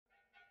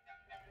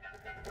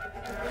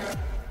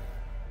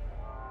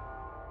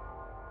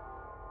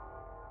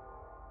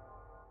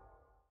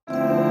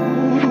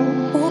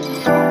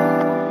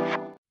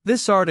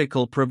This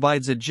article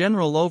provides a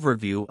general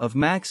overview of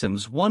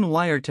Maxim's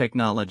OneWire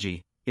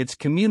technology, its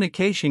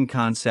communication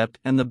concept,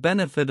 and the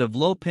benefit of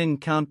low pin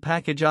count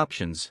package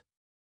options.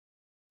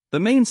 The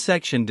main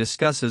section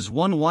discusses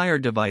OneWire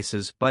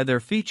devices by their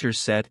feature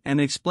set and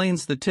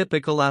explains the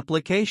typical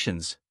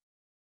applications.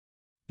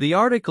 The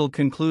article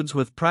concludes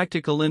with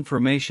practical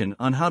information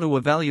on how to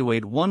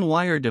evaluate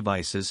OneWire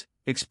devices,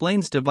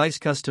 explains device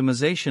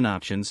customization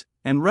options,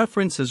 and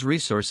references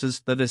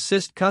resources that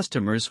assist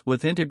customers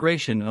with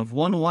integration of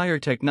OneWire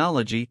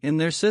technology in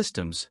their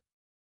systems.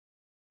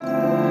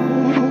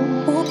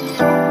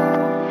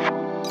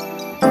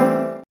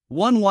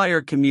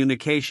 OneWire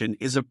communication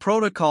is a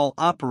protocol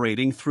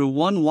operating through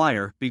one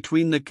wire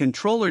between the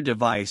controller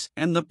device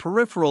and the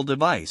peripheral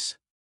device.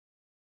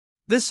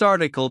 This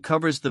article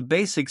covers the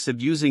basics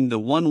of using the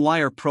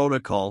OneWire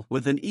protocol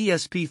with an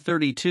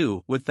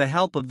ESP32 with the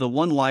help of the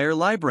OneWire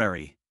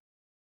library.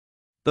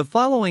 The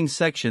following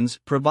sections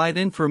provide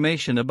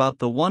information about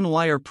the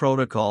OneWire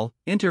protocol,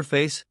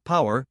 interface,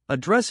 power,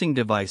 addressing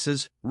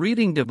devices,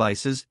 reading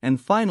devices, and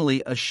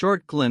finally a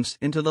short glimpse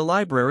into the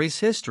library's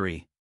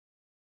history.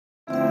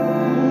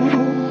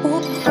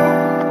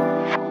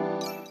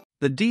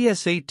 The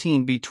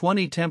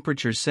DS18B20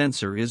 temperature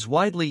sensor is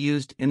widely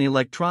used in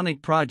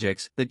electronic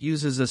projects that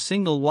uses a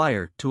single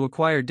wire to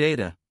acquire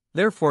data,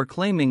 therefore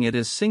claiming it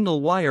is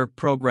single-wire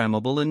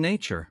programmable in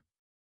nature.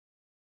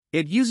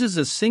 It uses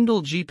a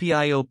single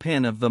GPIO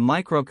pin of the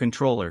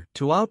microcontroller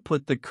to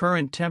output the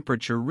current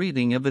temperature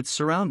reading of its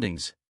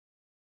surroundings.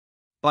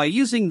 By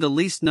using the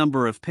least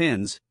number of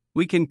pins,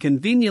 we can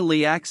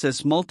conveniently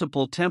access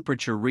multiple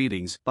temperature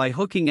readings by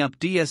hooking up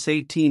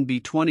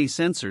DS18B20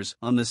 sensors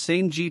on the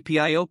same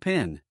GPIO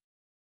pin.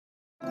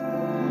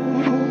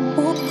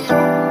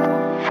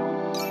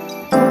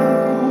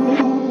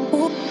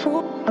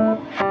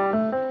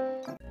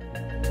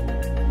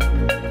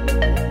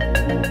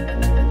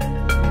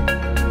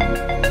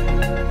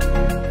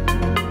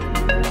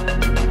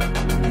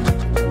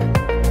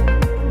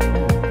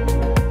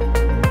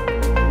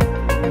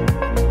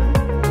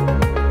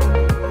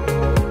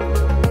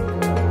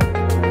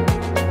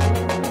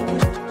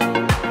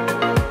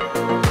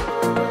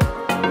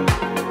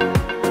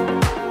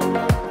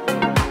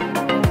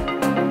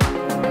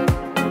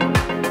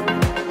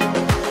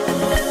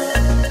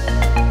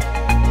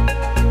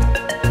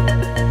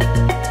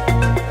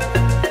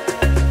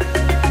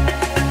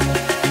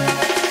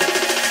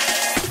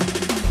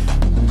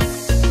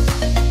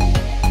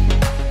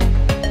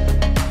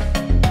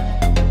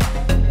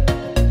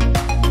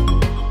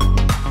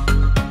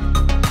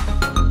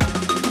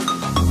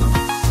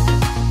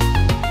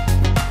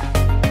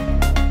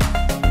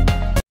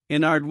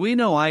 In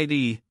Arduino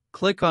IDE,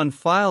 click on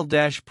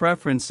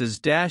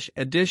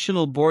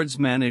File-Preferences-Additional Boards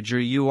Manager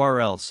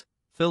URLs,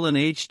 fill in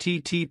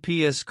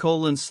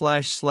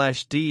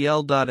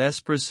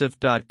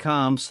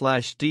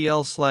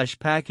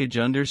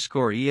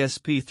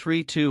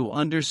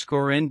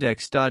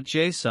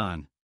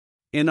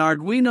In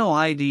Arduino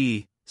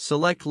IDE,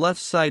 select left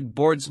side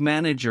Boards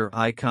Manager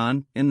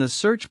icon in the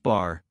search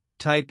bar.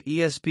 Type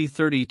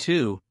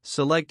ESP32,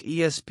 select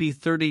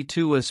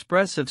ESP32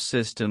 Espressif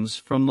Systems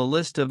from the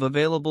list of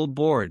available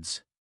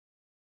boards.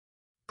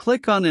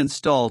 Click on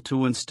Install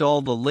to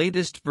install the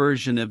latest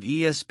version of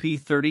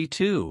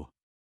ESP32.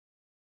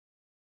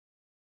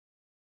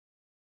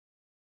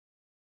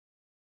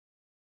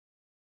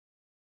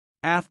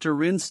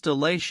 After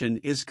installation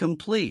is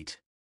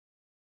complete.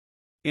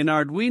 In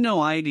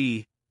Arduino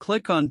IDE,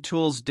 click on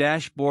Tools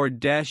Dashboard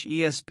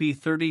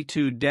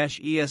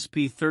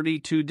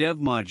ESP32 Dev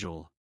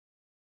Module.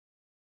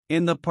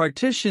 In the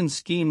Partition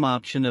Scheme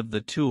option of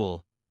the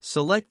tool,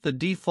 select the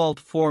default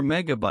 4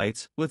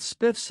 MB with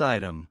SPIFs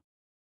item.